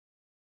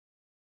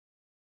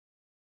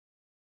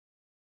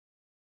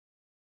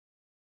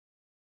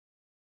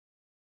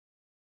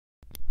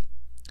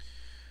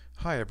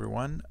Hi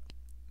everyone.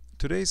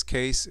 Today's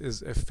case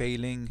is a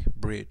failing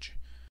bridge.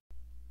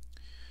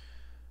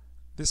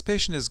 This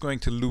patient is going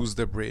to lose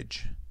the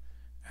bridge,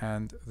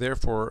 and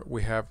therefore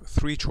we have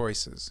three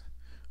choices.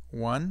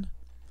 One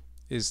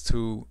is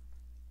to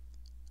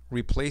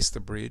replace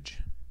the bridge.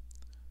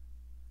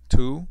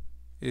 Two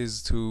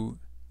is to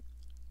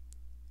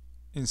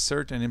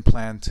insert an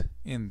implant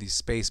in the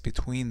space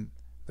between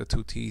the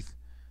two teeth,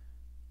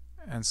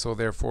 and so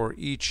therefore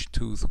each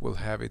tooth will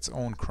have its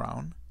own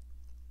crown.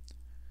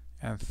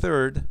 And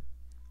third,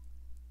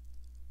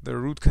 the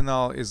root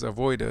canal is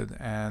avoided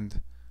and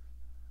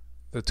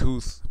the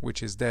tooth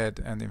which is dead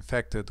and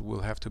infected will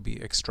have to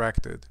be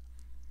extracted,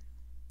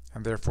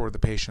 and therefore the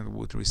patient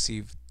would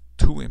receive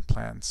two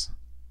implants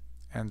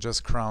and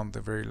just crown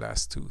the very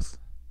last tooth.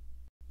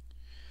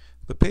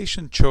 The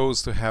patient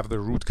chose to have the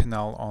root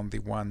canal on the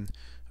one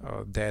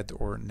dead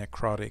or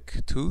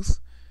necrotic tooth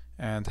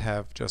and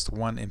have just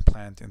one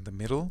implant in the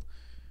middle,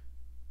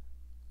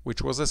 which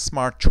was a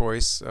smart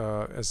choice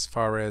as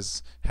far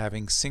as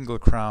having single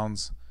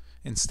crowns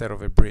instead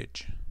of a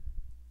bridge.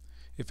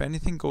 If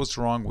anything goes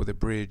wrong with a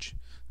bridge,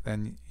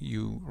 then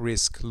you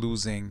risk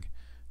losing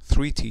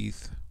 3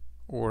 teeth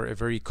or a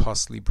very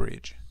costly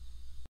bridge.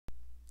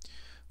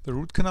 The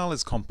root canal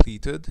is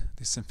completed.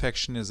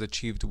 Disinfection is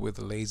achieved with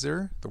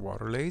laser, the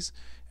water laser,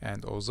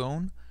 and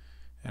ozone.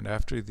 And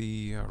after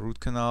the root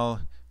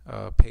canal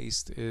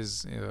paste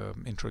is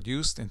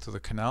introduced into the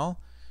canal,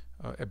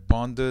 a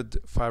bonded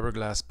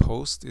fiberglass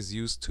post is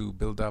used to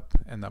build up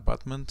an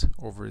abutment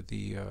over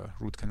the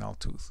root canal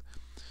tooth.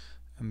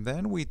 And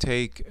then we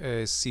take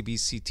a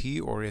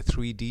CBCT or a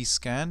 3D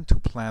scan to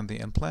plan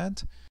the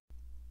implant.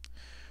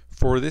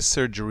 For this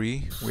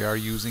surgery, we are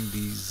using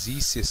the Z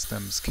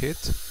Systems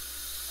kit.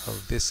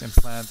 This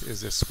implant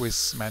is a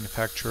Swiss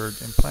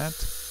manufactured implant.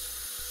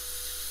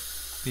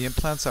 The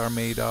implants are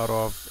made out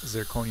of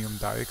zirconium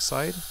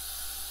dioxide,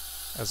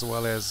 as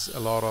well as a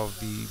lot of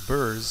the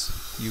burrs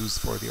used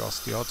for the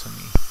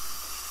osteotomy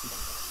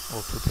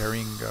or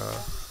preparing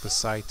the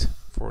site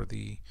for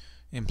the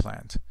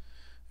implant.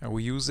 And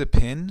we use a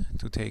pin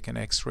to take an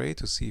x-ray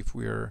to see if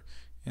we are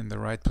in the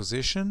right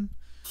position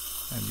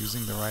and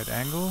using the right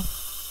angle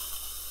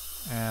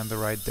and the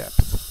right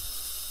depth.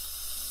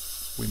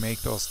 We make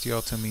the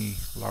osteotomy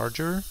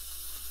larger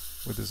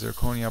with the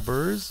zirconia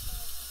burrs.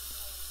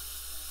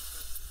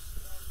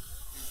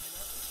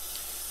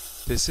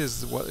 This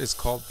is what is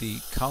called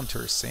the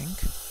countersink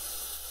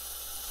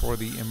for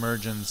the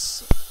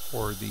emergence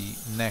or the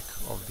neck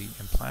of the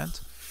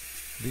implant.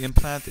 The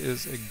implant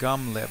is a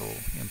gum level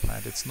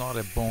implant, it's not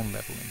a bone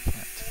level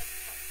implant.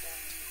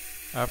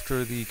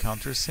 After the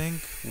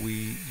countersink,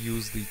 we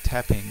use the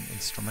tapping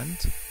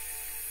instrument,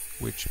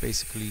 which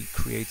basically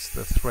creates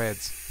the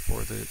threads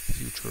for the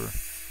future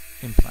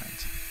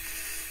implant.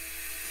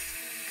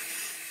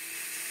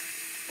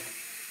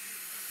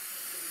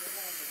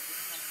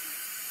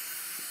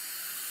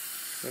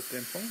 Is that the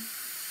implant?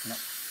 No.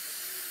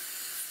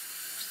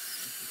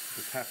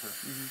 The tapper.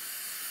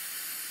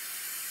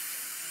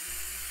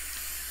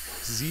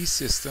 Z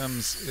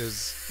Systems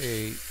is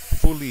a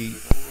fully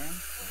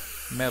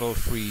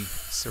metal-free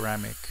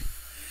ceramic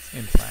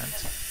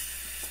implant,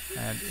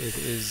 and it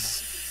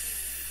is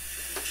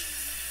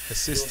a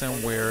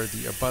system where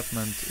the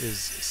abutment is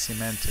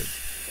cemented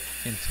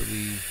into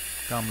the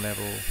gum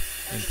level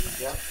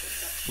implant.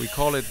 We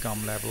call it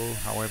gum level,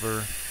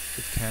 however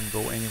it can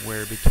go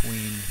anywhere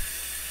between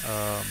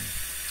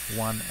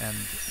 1 and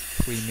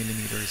 3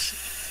 millimeters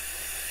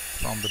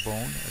from the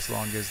bone, as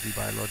long as the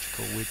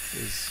biological width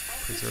is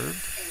preserved.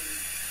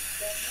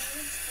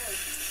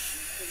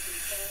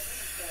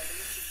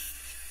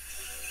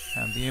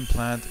 And the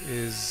implant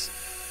is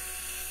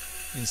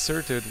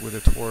inserted with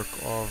a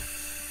torque of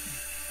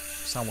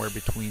somewhere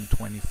between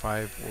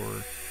 25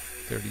 or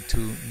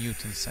 32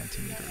 Newton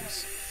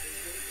centimeters.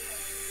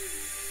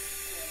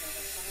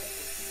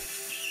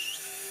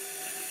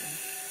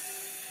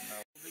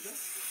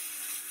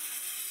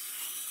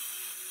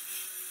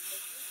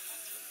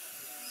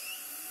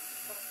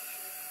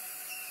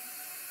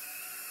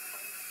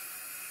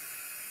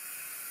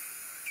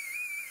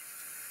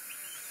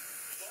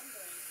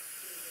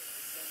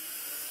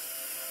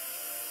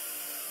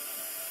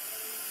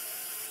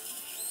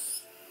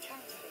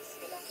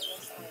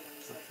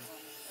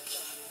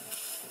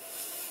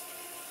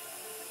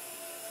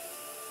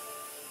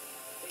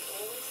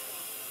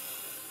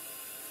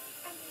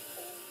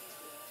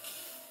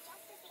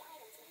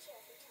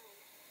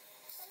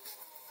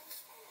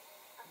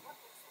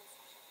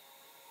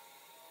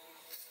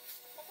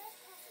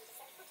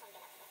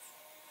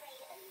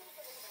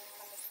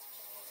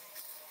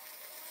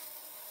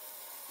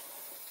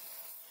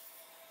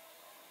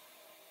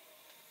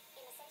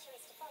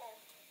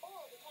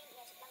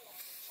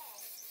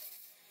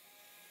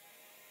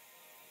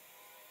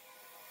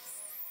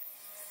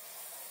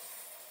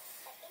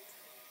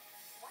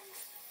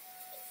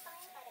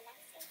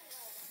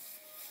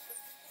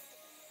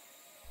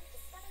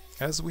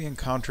 As we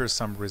encounter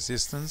some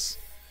resistance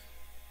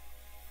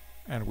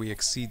and we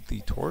exceed the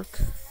torque,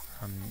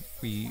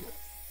 we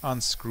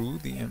unscrew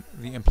the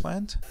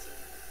implant,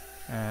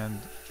 and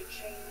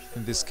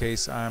in this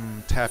case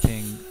I'm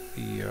tapping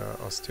the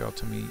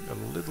osteotomy a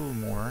little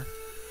more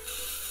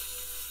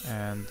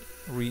and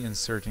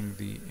reinserting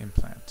the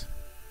implant.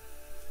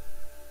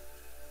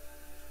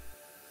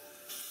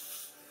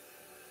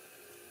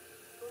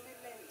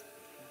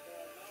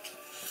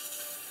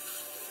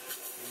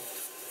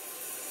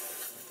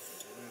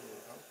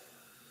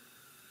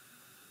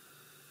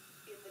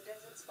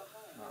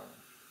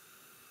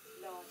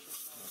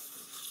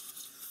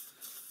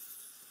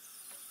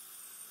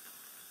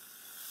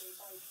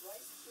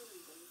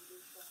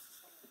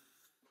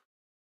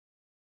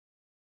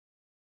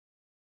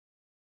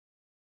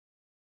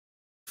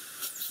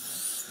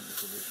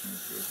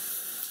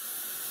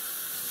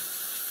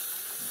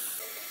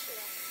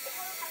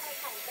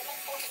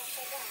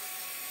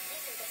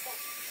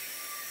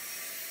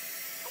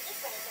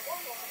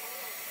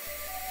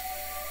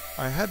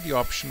 I had the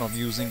option of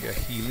using a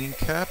healing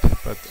cap,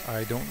 but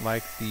I don't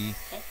like the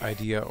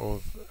idea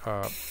of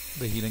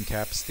the healing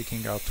cap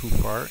sticking out too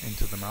far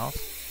into the mouth,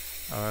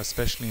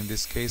 especially in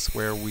this case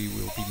where we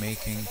will be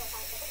making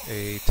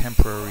a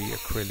temporary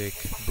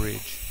acrylic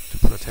bridge to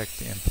protect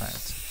the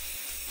implant.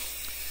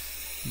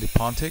 The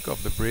pontic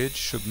of the bridge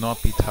should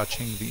not be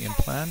touching the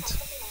implant,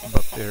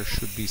 but there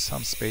should be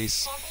some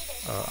space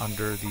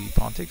under the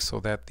pontic so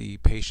that the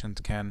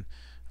patient can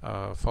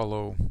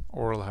follow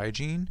oral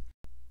hygiene.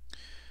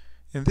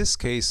 In this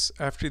case,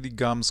 after the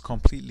gums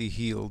completely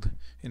healed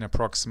in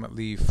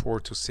approximately 4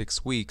 to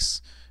 6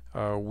 weeks,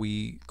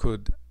 we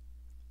could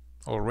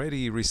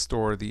already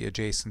restore the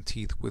adjacent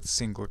teeth with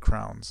single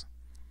crowns.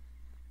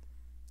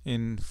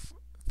 In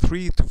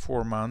 3 to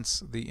 4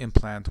 months, the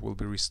implant will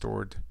be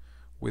restored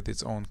with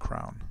its own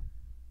crown.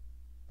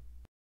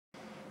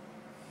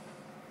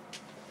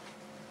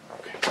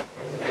 Okay.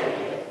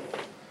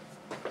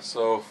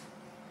 So,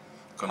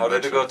 how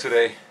did it go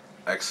today?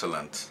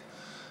 Excellent.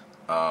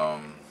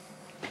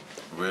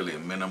 Really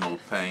minimal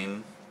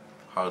pain,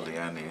 hardly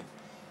any.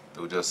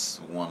 There was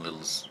just one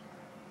little,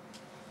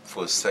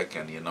 for a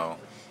second, you know,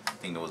 I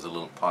think there was a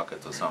little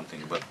pocket or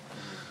something, but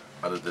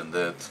other than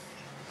that,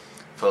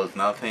 felt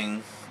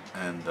nothing,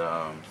 and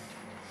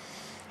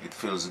it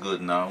feels good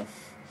now,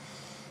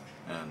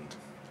 and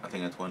I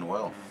think it went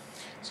well.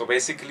 So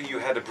basically you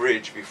had a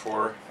bridge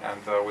before,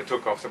 and we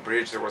took off the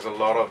bridge. There was a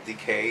lot of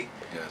decay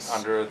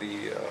under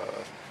the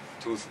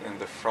tooth in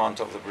the front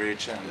of the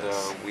bridge, and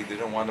we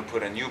didn't want to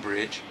put a new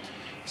bridge.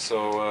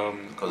 So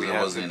because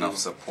there wasn't enough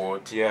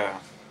support. Yeah,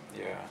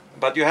 yeah.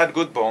 But you had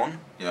good bone.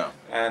 Yeah.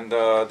 And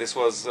this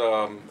was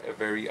a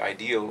very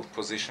ideal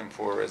position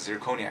for a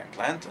zirconia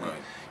implant. Right.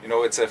 You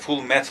know, it's a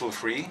full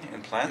metal-free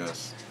implant.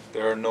 Yes.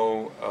 There are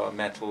no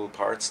metal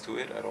parts to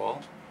it at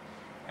all,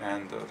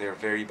 and they're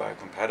very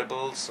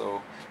biocompatible.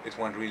 So it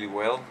went really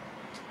well.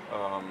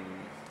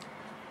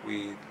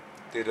 We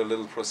did a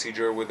little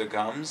procedure with the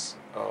gums,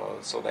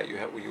 so that you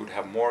would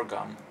have more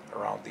gum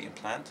around the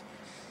implant,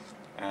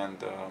 and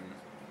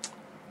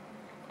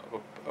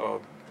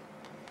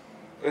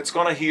it's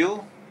gonna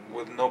heal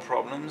with no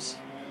problems.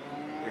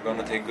 You're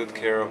gonna take good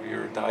care of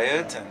your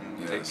diet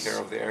and take care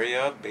of the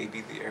area,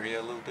 baby the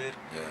area a little bit.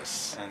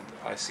 Yes. And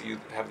I see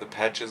you have the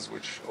patches,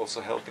 which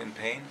also help in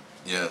pain.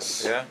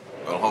 Yes. Yeah.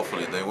 Well,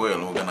 hopefully they will.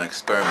 We're gonna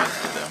experiment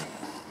with them.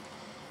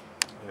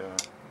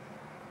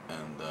 Yeah.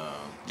 And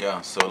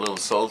yeah, so a little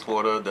salt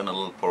water, then a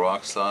little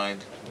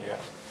peroxide. Yeah.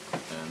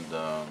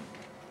 And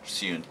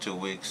see you in 2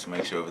 weeks.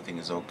 Make sure everything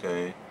is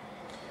okay.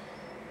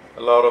 A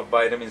lot of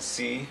vitamin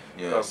C,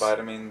 Yes.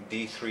 vitamin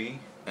D3,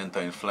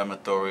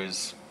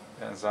 Anti-inflammatories.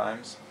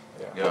 enzymes.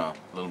 Yeah,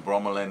 a little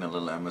bromelain, a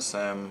little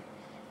MSM,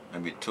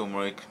 maybe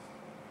turmeric.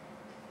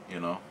 You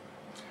know.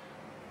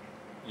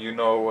 You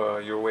know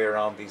your way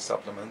around these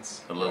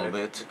supplements. A little right?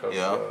 bit. Because,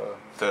 Yeah.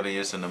 30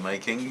 years in the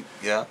making.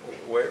 Yeah.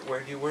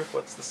 Where do you work?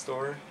 What's the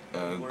store?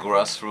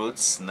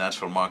 Grassroots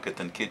Natural Market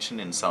and Kitchen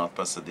in South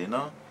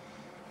Pasadena.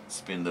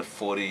 It's been the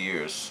 40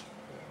 years.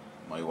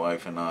 My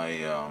wife and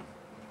I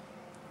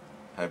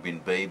have been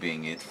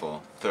babying it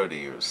for 30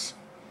 years.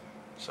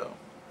 So.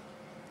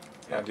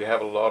 And you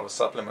have a lot of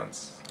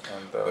supplements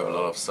and we have a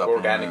lot of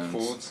supplements, organic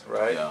foods,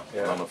 right?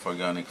 Yeah, a lot of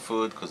organic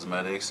food,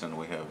 cosmetics, and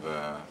we have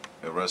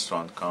a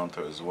restaurant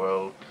counter as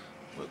well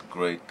with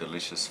great,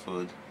 delicious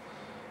food.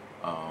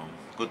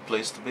 Good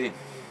place to be.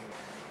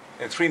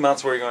 In 3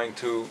 months we're going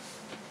to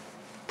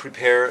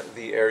prepare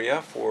the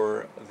area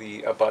for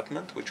the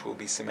abutment, which will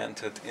be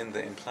cemented in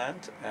the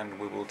implant, and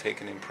we will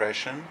take an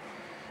impression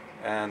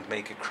and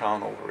make a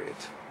crown over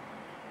it.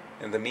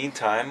 In the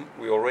meantime,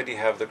 we already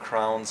have the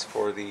crowns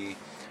for the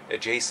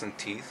adjacent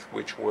teeth,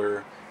 which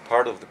were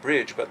part of the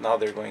bridge, but now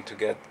they're going to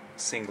get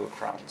single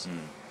crowns.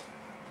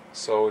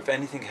 So if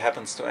anything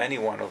happens to any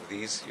one of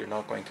these, you're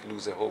not going to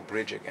lose a whole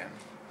bridge again.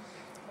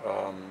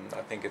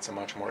 I think it's a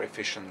much more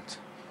efficient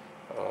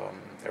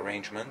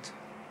arrangement,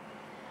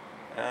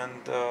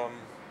 and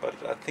but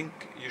I think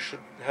you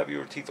should have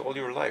your teeth all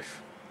your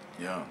life.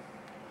 Yeah.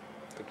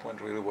 It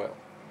went really well.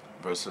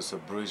 Versus a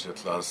bridge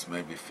that lasts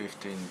maybe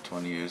 15,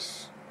 20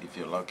 years if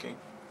you're lucky.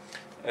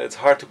 It's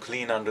hard to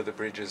clean under the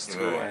bridges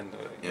too, Right. and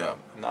you Yeah. know,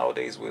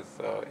 nowadays with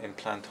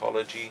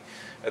implantology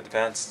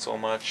advanced so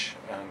much,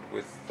 and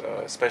with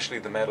especially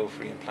the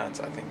metal-free implants,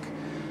 I think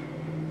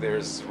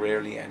there's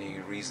rarely any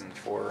reason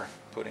for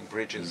putting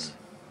bridges.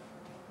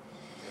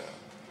 Yeah.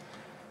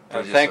 And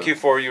Bridges thank are- you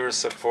for your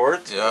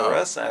support Yeah. for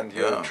us and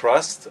your Yeah.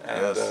 trust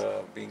and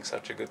Yes. being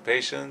such a good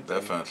patient.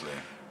 Definitely.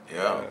 And,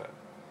 Yeah.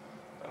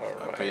 all I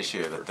right,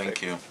 appreciate it. Thank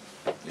perfect.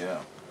 you.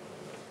 Yeah.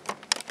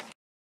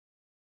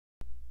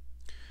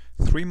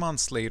 3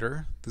 months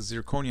later, the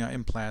zirconia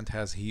implant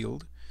has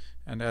healed,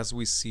 and as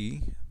we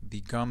see,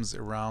 the gums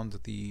around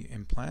the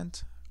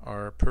implant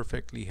are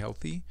perfectly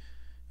healthy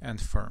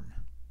and firm.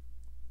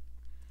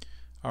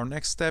 Our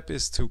next step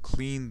is to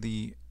clean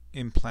the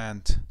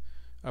implant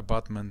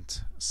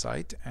abutment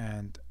site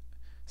and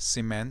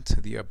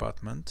cement the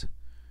abutment.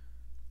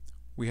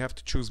 We have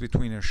to choose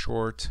between a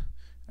short,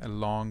 a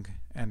long,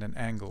 and an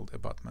angled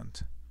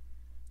abutment,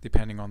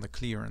 depending on the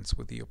clearance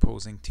with the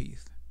opposing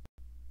teeth.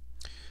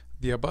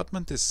 The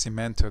abutment is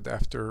cemented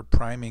after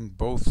priming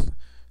both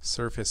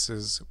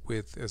surfaces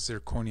with a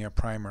zirconia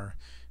primer.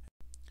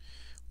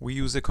 We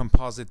use a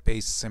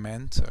composite-based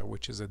cement,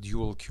 which is a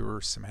dual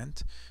cure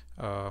cement,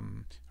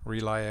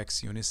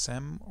 Reliax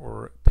Unisem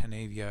or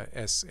Panavia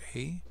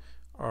SA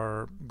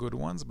are good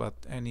ones,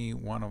 but any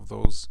one of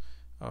those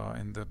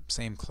in the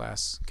same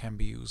class can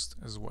be used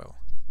as well.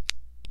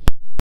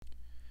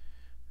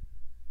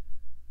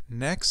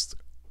 Next,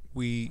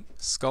 we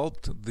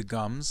sculpt the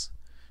gums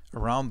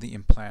around the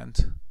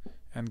implant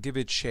and give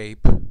it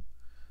shape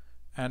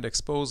and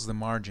expose the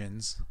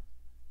margins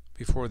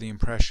before the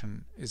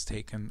impression is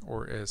taken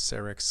or a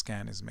CEREC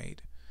scan is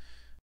made.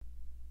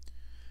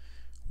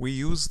 We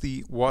use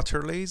the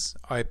Waterlaze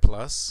I+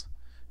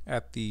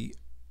 at the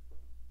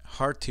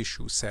hard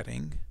tissue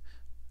setting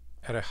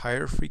at a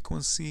higher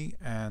frequency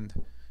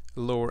and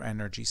lower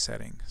energy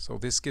setting. So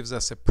this gives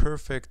us a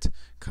perfect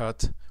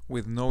cut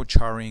with no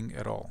charring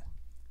at all.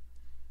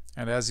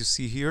 And as you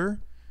see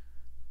here,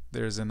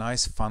 there's a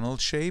nice funnel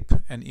shape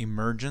and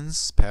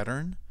emergence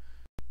pattern.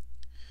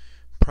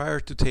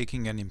 Prior to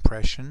taking an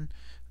impression,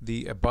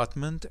 the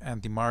abutment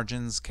and the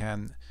margins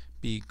can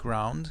be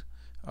ground.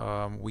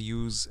 We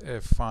use a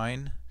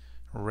fine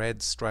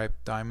red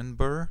striped diamond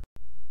burr.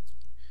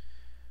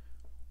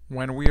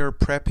 When we are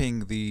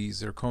prepping the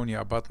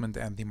zirconia abutment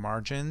and the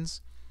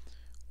margins,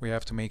 we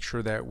have to make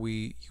sure that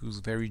we use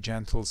very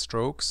gentle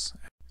strokes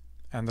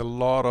and a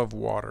lot of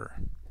water.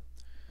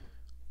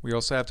 We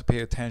also have to pay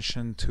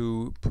attention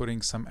to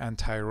putting some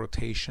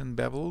anti-rotation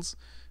bevels.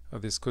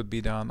 This could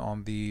be done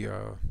on the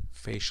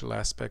facial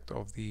aspect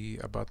of the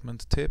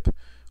abutment tip,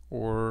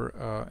 or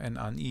an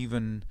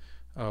uneven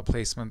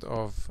placement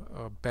of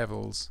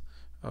bevels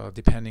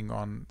depending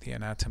on the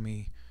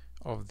anatomy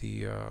of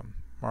the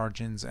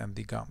margins and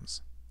the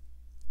gums.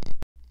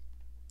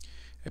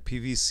 A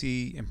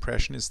PVC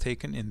impression is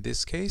taken in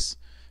this case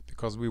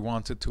because we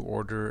wanted to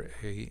order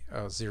a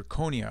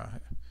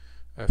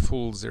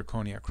full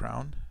zirconia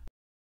crown,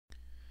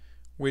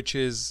 which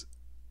is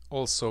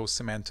also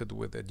cemented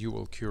with a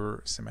dual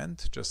cure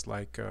cement, just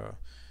like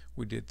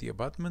we did the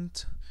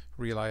abutment,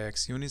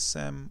 Reliax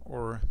Unisem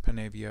or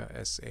Panavia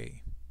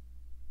SA.